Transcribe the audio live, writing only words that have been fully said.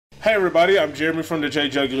Hey everybody, I'm Jeremy from the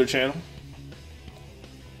JayJugular channel.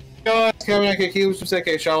 Guys, Kevin Cubes from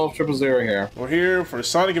sega chao 000 here. We're here for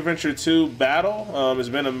Sonic Adventure 2 Battle. It's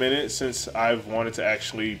been a minute since I've wanted to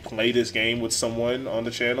actually play this game with someone on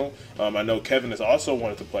the channel. I know Kevin has also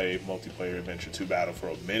wanted to play multiplayer Adventure 2 Battle for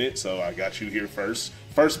a minute, so I got you here first.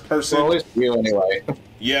 First person. Well, at least you anyway.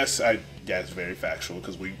 Yes, that's very factual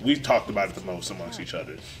because we've talked about it the most amongst each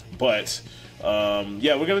other. But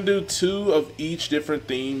yeah, we're gonna do 2 of each different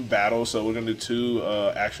theme battles. So we're gonna do 2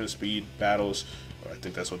 action speed battles. I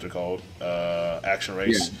think that's what they're called. Action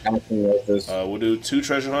race. Yeah, action races. We'll do 2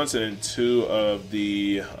 treasure hunts and then 2 of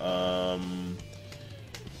the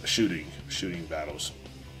shooting battles.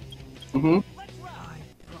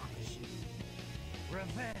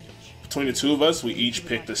 Between the 2 of us, we each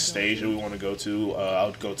pick the stage that we want to go to.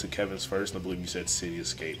 I'll go to Kevin's first, and I believe you said City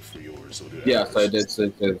Escape for yours. So we'll do that yes, first. I did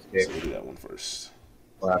City Escape. So we'll do that one first.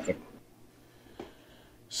 Classic.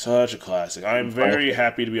 Such a classic. I am very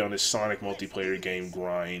happy to be on this Sonic multiplayer game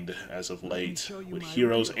grind as of late with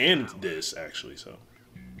Heroes and this, actually. So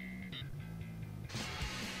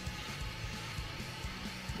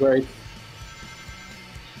great.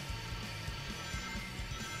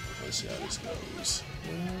 Let's see how this goes.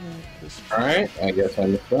 Alright, I guess I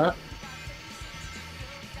missed that.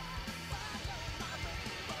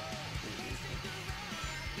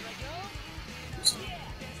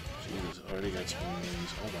 Jesus, already got 20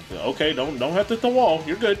 names. Oh my god. Okay, don't have to hit the wall.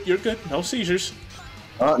 You're good. You're good. No seizures.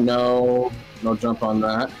 No jump on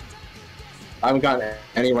that. I haven't gotten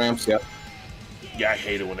any ramps yet. Yeah, I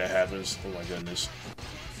hate it when that happens. Oh my goodness.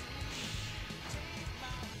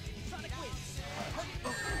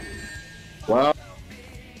 Well,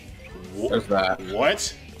 there's that.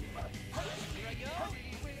 What?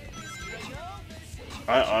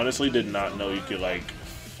 I honestly did not know you could, like,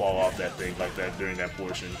 fall off that thing like that during that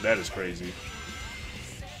portion. That is crazy.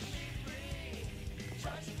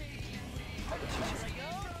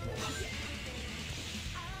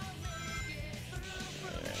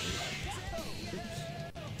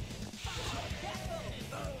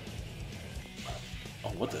 Oh,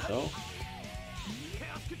 what the hell?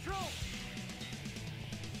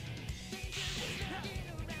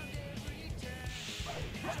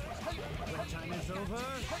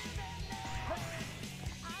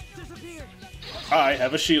 I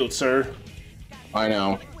have a shield, sir. I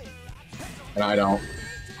know. And I don't.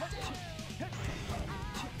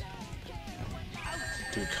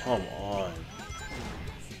 Dude, come on.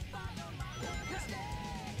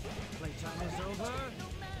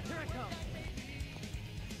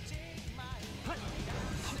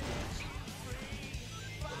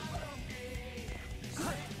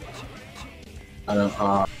 I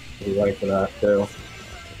don't be ready for that too.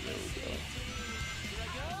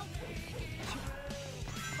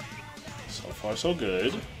 So far, so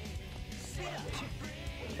good.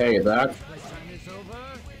 Hey, that.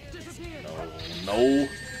 No.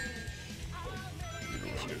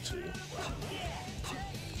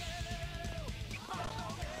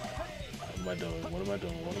 What am I doing? What am I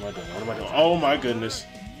doing? What am I doing? What am I doing? Oh my goodness.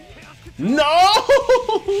 No!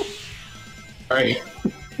 Alright.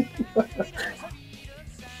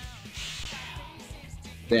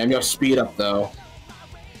 Damn, your speed up though.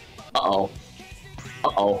 Uh-oh.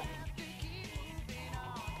 Uh-oh.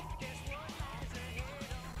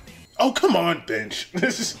 Oh, come on, bench.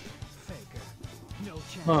 This is...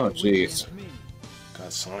 Oh, jeez.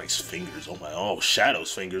 God, Sonic's fingers. Oh my... Oh,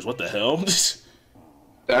 Shadow's fingers. What the hell?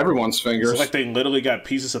 Everyone's fingers. It's like they literally got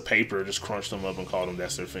pieces of paper, just crunched them up and called them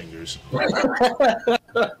that's their fingers.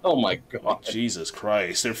 Oh my god. Jesus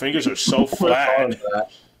Christ. Their fingers are so flat.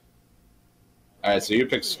 Alright, so you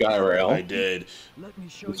picked Skyrail. I did.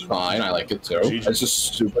 It's fine, I like it too. It's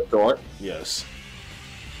just super short. Yes.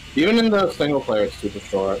 Even in the single player, it's super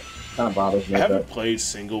short. Kind of bothers me. I haven't played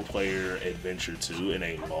single player Adventure 2 in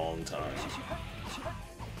a long time.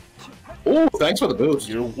 Ooh, thanks for the boost.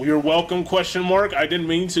 You're welcome, question mark. I didn't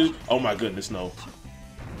mean to. Oh my goodness, no.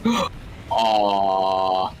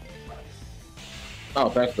 Aww. Oh,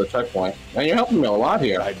 thanks for the checkpoint. Man, you're helping me a lot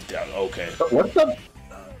here. Okay. What the?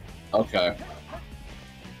 Okay.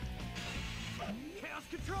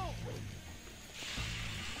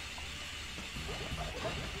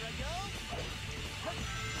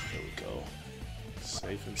 There we go.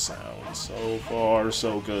 Safe and sound. So far,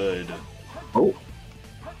 so good. Oh.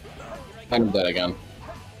 I'm dead again.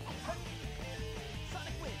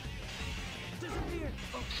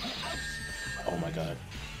 Oh my god.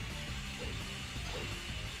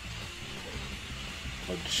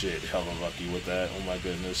 Legit hella lucky with that. Oh my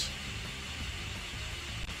goodness.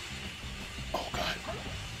 Oh god.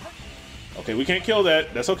 Okay, we can't kill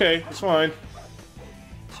that. That's okay. It's fine.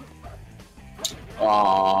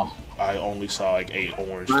 Aw. I only saw like a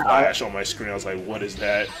orange flash on my screen. I was like, what is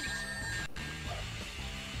that?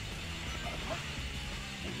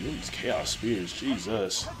 These chaos spears,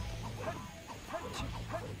 Jesus.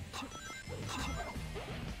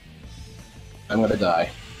 I'm gonna die.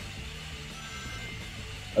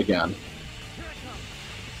 Again.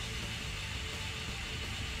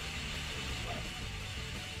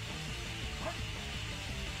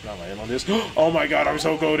 Not land on this. Oh my god, I'm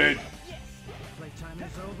so goated.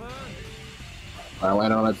 I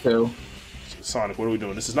land on it too. Sonic, what are we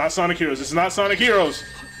doing? This is not Sonic Heroes. This is not Sonic Heroes.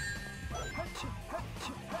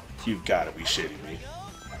 You've got to be shitting me.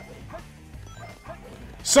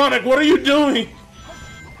 Sonic, what are you doing?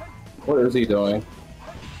 What is he doing?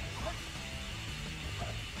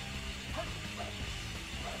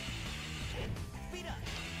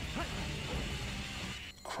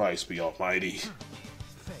 Christ be almighty.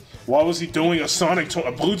 Why was he doing a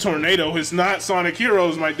blue tornado? It's not Sonic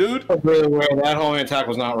Heroes, my dude. Really weird. That homing attack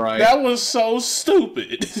was not right. That was so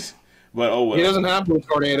stupid. But oh well. He doesn't have blue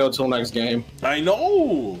tornado till next game. I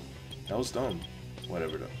know. That was dumb.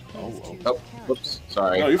 Whatever though. Oh well. Oh, whoops.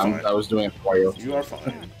 Sorry. No, you're fine. I was doing it for you. You are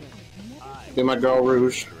fine. Be my girl,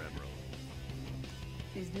 Rouge.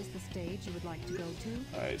 Is this the stage you would like to go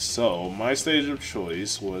to? Alright, so my stage of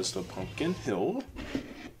choice was the Pumpkin Hill.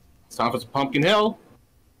 It's time for some Pumpkin Hill.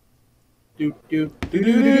 You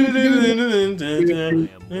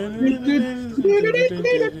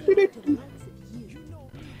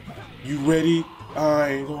ready? I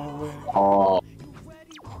ain't gonna win. Oh.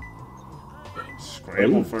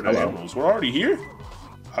 Scramble for the animals. We're already here?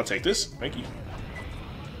 I'll take this. Thank you.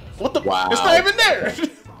 What the? Wow. It's not even there!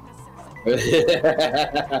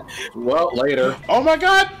 Well, later. Oh my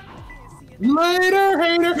god! Later,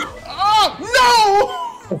 hater! Oh,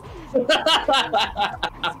 no!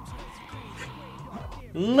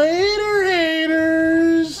 Later,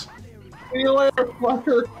 haters! See you later,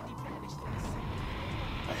 fucker.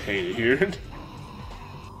 I hate it here.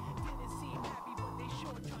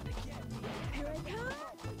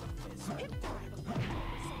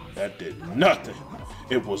 That did nothing.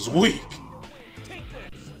 It was weak.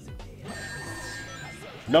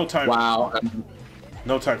 No time. Wow.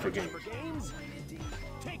 No time for games.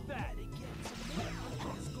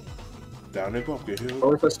 Down in Pumpkin Hill.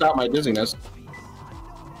 Or if I stop my dizziness.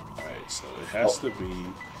 Alright, so it has to be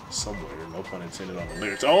somewhere. No pun intended on the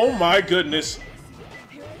lyrics. Oh my goodness!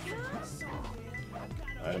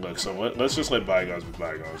 Alright, look, so let's just let bygones be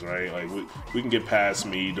bygones, right? Like, we can get past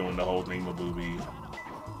me doing the whole thing with Booby.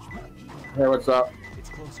 Hey, what's up?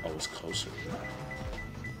 Oh, it's closer.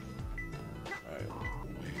 Alright,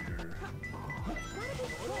 where?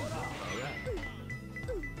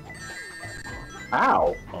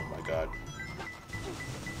 Ow. Oh my god.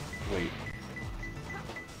 Wait.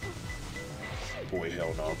 Boy,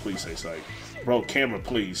 hell no. Please say sight. Bro, camera,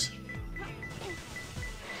 please.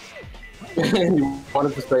 You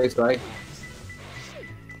wanted to stay right?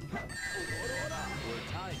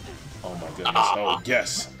 Oh my goodness. Oh,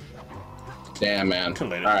 yes. Damn, man.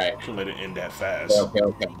 Couldn't let it end that fast.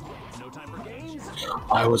 Okay.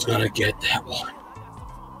 I was gonna get that one.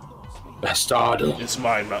 Bastard. It's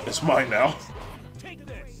mine now. It's mine now.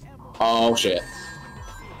 Oh, shit.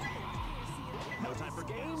 Oh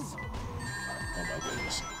my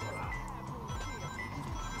goodness.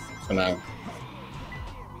 So now.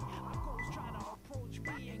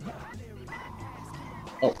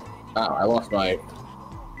 Oh, wow, I lost my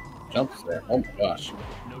jumps there. Oh my gosh.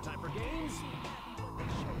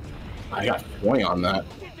 I got 20 on that.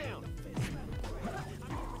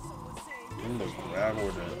 In the ground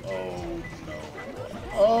or the... Oh no.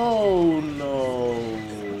 Oh no.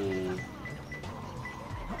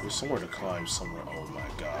 There's somewhere to climb somewhere. Oh my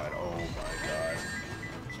god. Oh my god.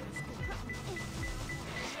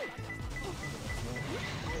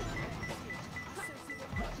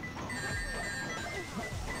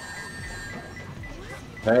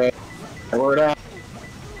 Hey, word out.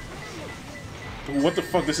 What the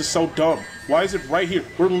fuck? This is so dumb. Why is it right here?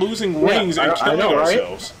 We're losing rings and I killing know, right?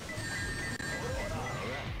 ourselves.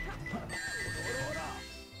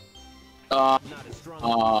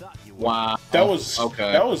 Wow. That was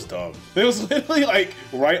okay. That was dumb. It was literally like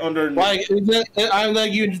right under. Like, I'm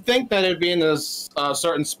like, you'd think that it'd be in this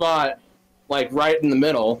certain spot, like right in the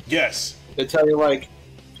middle. Yes. They tell you like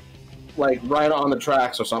right on the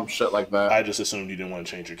tracks or some shit like that. I just assumed you didn't want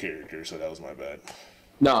to change your character, so that was my bad.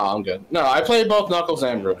 No, I'm good. No, I played both Knuckles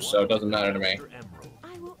and Rouge, so it doesn't matter to me.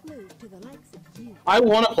 I won't move to the likes of you. I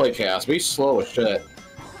want to play Chaos, but he's slow as shit.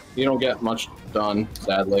 You don't get much done,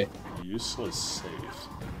 sadly. Useless save.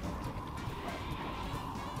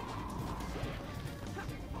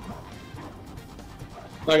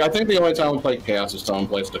 Like, I think the only time we play Chaos is someone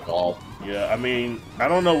plays Tikal. Yeah, I mean, I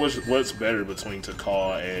don't know what's better between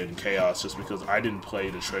Tikal and Chaos, just because I didn't play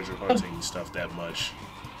the treasure hunting stuff that much.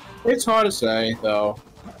 It's hard to say, though.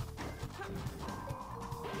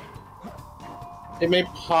 It may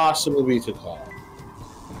possibly be Tikal.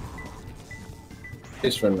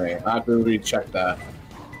 It's for me. I have to recheck that.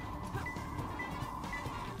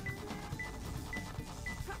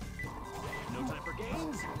 No time for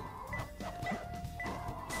games.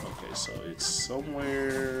 Okay, so it's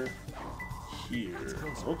somewhere here.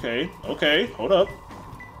 Okay, okay, hold up.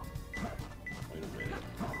 Wait a minute.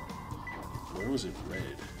 Where was it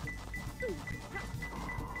red?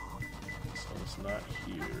 So it's not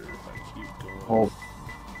here. If I keep going. Oh.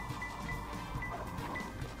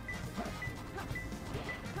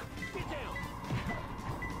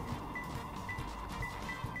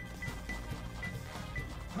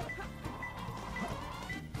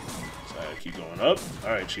 Keep going up.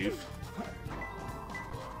 Alright, Chief.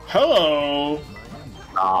 Hello!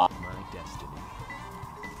 Ah. My destiny.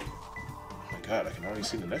 Oh my god, I can already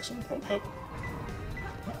see the next one. Hold up.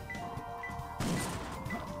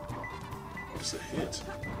 What's the hit?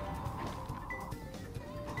 Oh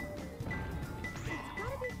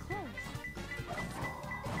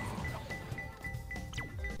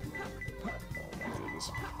my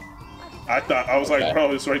goodness. I was like,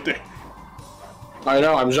 bro, it's right there. I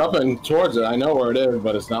know, I'm jumping towards it. I know where it is,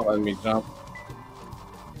 but it's not letting me jump.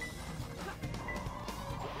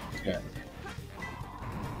 Okay.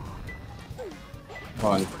 Come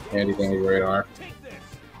on, handy dandy radar.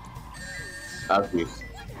 Obvious.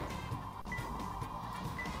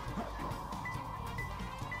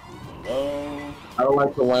 Hello? I would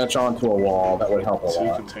like to latch onto a wall. That would help a Two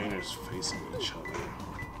lot. containers facing each other.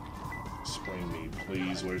 Spring me,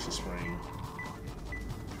 please. Where's the spring?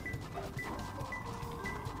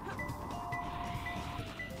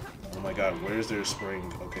 Oh my god, where's their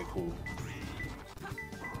spring? Okay, cool.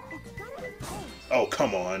 Oh,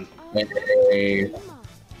 come on. Hey.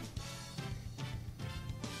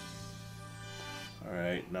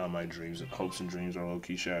 Alright, now my dreams, hopes and dreams are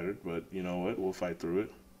low-key shattered, but you know what? We'll fight through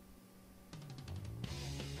it.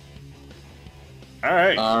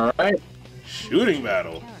 Alright. Alright. Shooting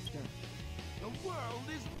battle. The world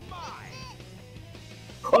is mine.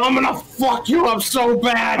 I'm gonna fuck you up so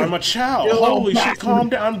bad! I'm a chow. You little Holy shit, bastard. calm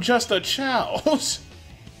down. I'm just a chow.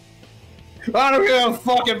 I don't give a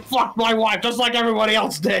fucking fuck my wife, just like everybody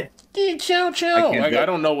else did. Yeah, chow, chow. I can't Like, do it. I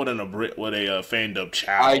don't know what a fanned up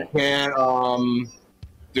chow. I can't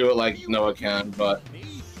do it like Noah can, but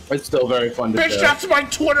it's still very fun to Bitch, do. that's my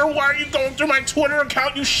Twitter. Why are you going through my Twitter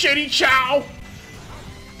account, you shitty chow?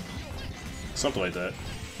 Something like that.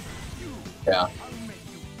 Yeah.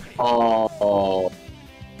 Oh.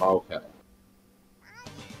 Okay.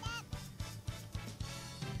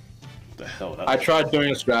 What the hell? I tried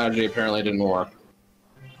doing a strategy, apparently it didn't work.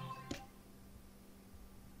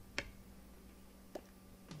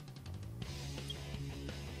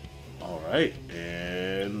 Alright,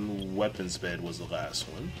 and weapons bed was the last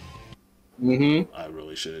one. Mm-hmm. I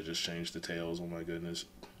really should have just changed the tails, oh my goodness.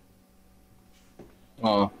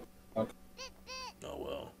 Oh. Okay. Oh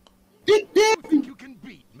well. You can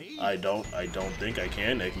beat me. I don't think I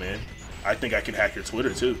can, Eggman. I think I can hack your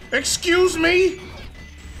Twitter too. Excuse me?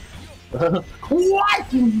 What?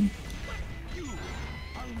 Oh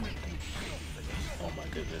my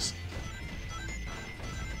goodness.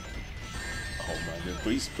 Oh my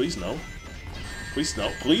goodness. Please no. Please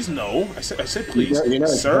no. Please no. I said please. You know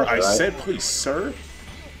it's Sir, not, I right? said please, sir.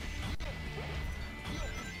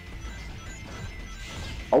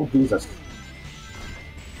 Oh Jesus.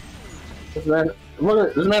 This man, look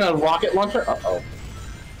at this man a rocket launcher? Uh-oh.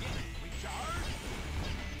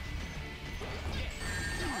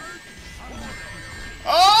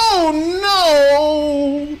 Oh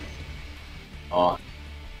no! Oh.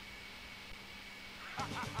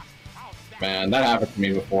 Man, that happened to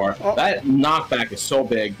me before. Oh. That knockback is so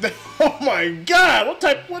big. Oh my god!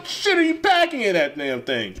 What shit are you packing in that damn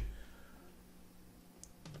thing?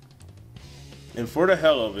 And for the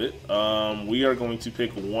hell of it, we are going to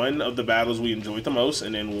pick one of the battles we enjoyed the most,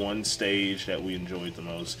 and then one stage that we enjoyed the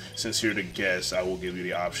most. Since you're the guest, I will give you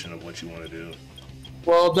the option of what you want to do.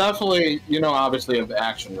 Well, definitely, you know, obviously of the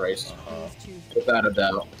action race. Without a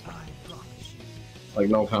doubt. Like,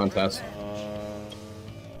 no contest.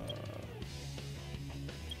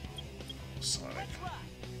 Sonic.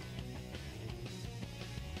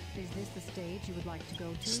 Is this the stage you would like to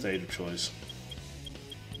go to? Stage of choice.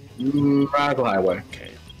 Radical Highway.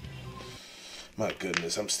 Okay. My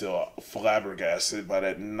goodness, I'm still flabbergasted by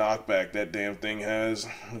that knockback that damn thing has.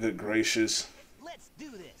 Good gracious. Let's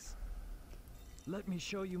do this. Let me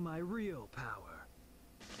show you my real power.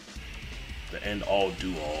 The end all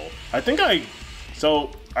do all. I think I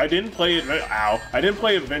didn't play it. Ow! I didn't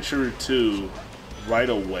play Adventure 2 right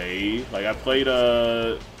away. Like I played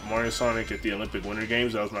Mario Sonic at the Olympic Winter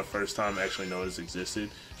Games. That was my first time actually knowing this existed.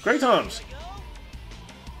 Great times.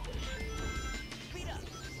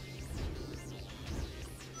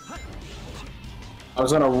 I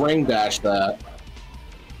was gonna ring dash that.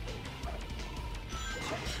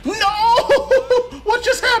 No! What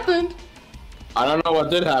just happened? I don't know what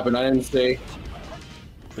did happen. I didn't see.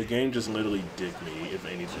 The game just literally dicked me, if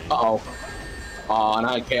anything. Uh-oh. And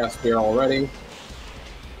I had Chaos Spear already.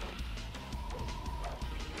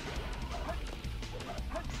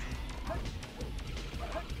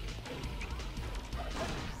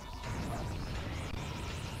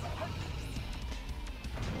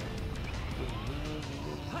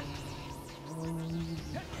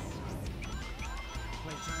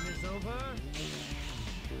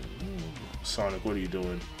 Sonic, what are you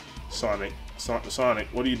doing? Sonic,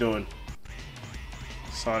 what are you doing?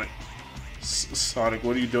 Sonic, Sonic,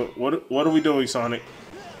 what are you doing? What are we doing, Sonic?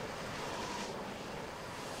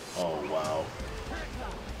 Oh wow.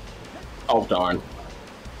 Oh darn.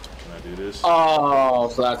 Can I do this? Oh,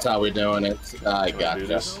 so that's how we're doing it. I got do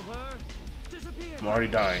this. this? I'm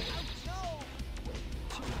already dying.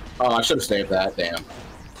 Oh, I should have saved that. Damn.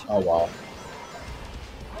 Oh wow.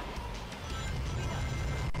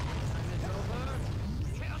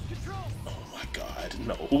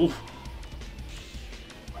 No.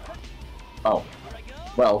 Oh.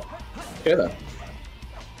 Well. Okay then.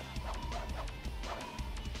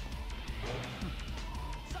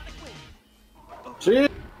 Gee.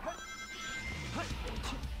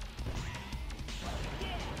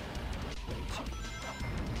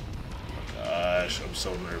 Gosh, I'm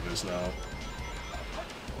so nervous now.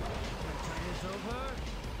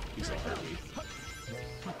 He's gonna hurt me.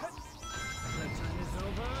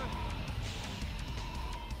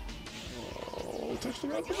 Oh, touch the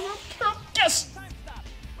ground, touch the ground. Yes!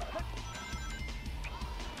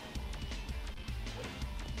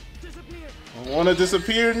 I want to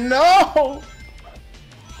disappear. No!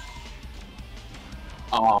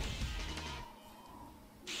 Oh.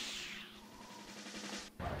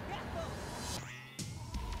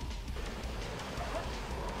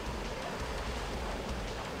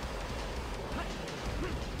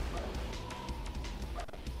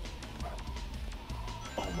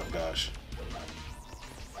 Oh my gosh.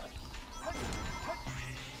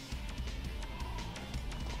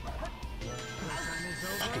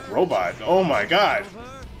 Fucking robot. Oh my god.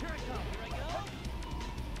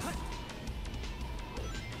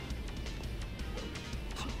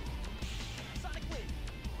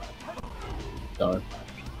 Darn.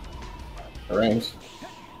 The rings.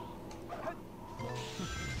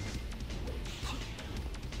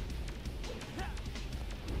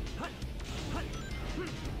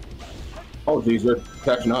 Oh geez, you're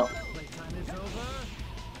catching up.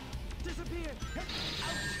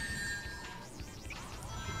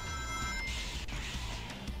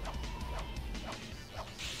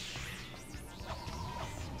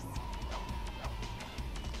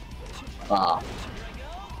 Ah.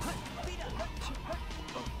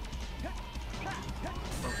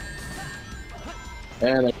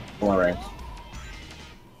 And they more ranks.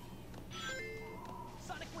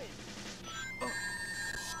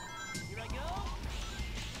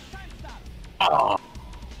 Ah.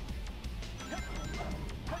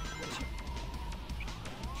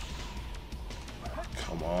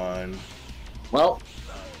 Come on. Well,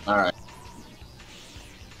 alright.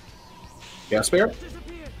 Yeah, Spear?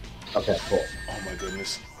 Okay, cool. Oh my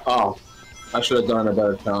goodness. Oh, I should have done a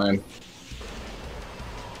better time.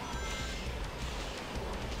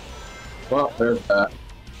 Well, there's that.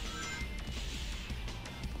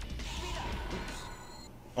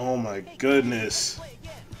 Oh my goodness.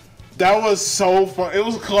 That was so fun. It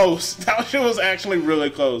was close. That shit was actually really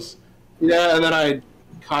close. Yeah, and then I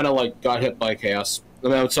kind of like got hit by Chaos.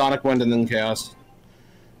 And then Sonic went and then Chaos.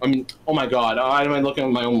 I mean, oh my god, I'm looking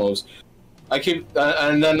at my own moves. I keep,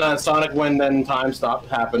 and then Sonic went, then time stop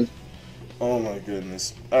happened. Oh my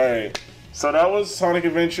goodness. Alright. So that was Sonic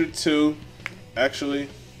Adventure 2. Actually,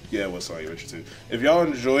 yeah, it was Sonic Adventure 2. If y'all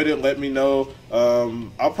enjoyed it, let me know.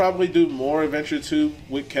 I'll probably do more Adventure 2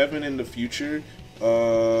 with Kevin in the future.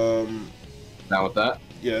 Down with that?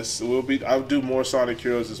 Yes, I'll do more Sonic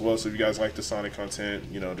Heroes as well, so if you guys like the Sonic content,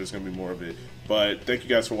 you know, there's going to be more of it. But thank you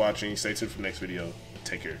guys for watching. Stay tuned for the next video.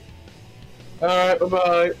 Take care. Alright,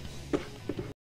 bye-bye.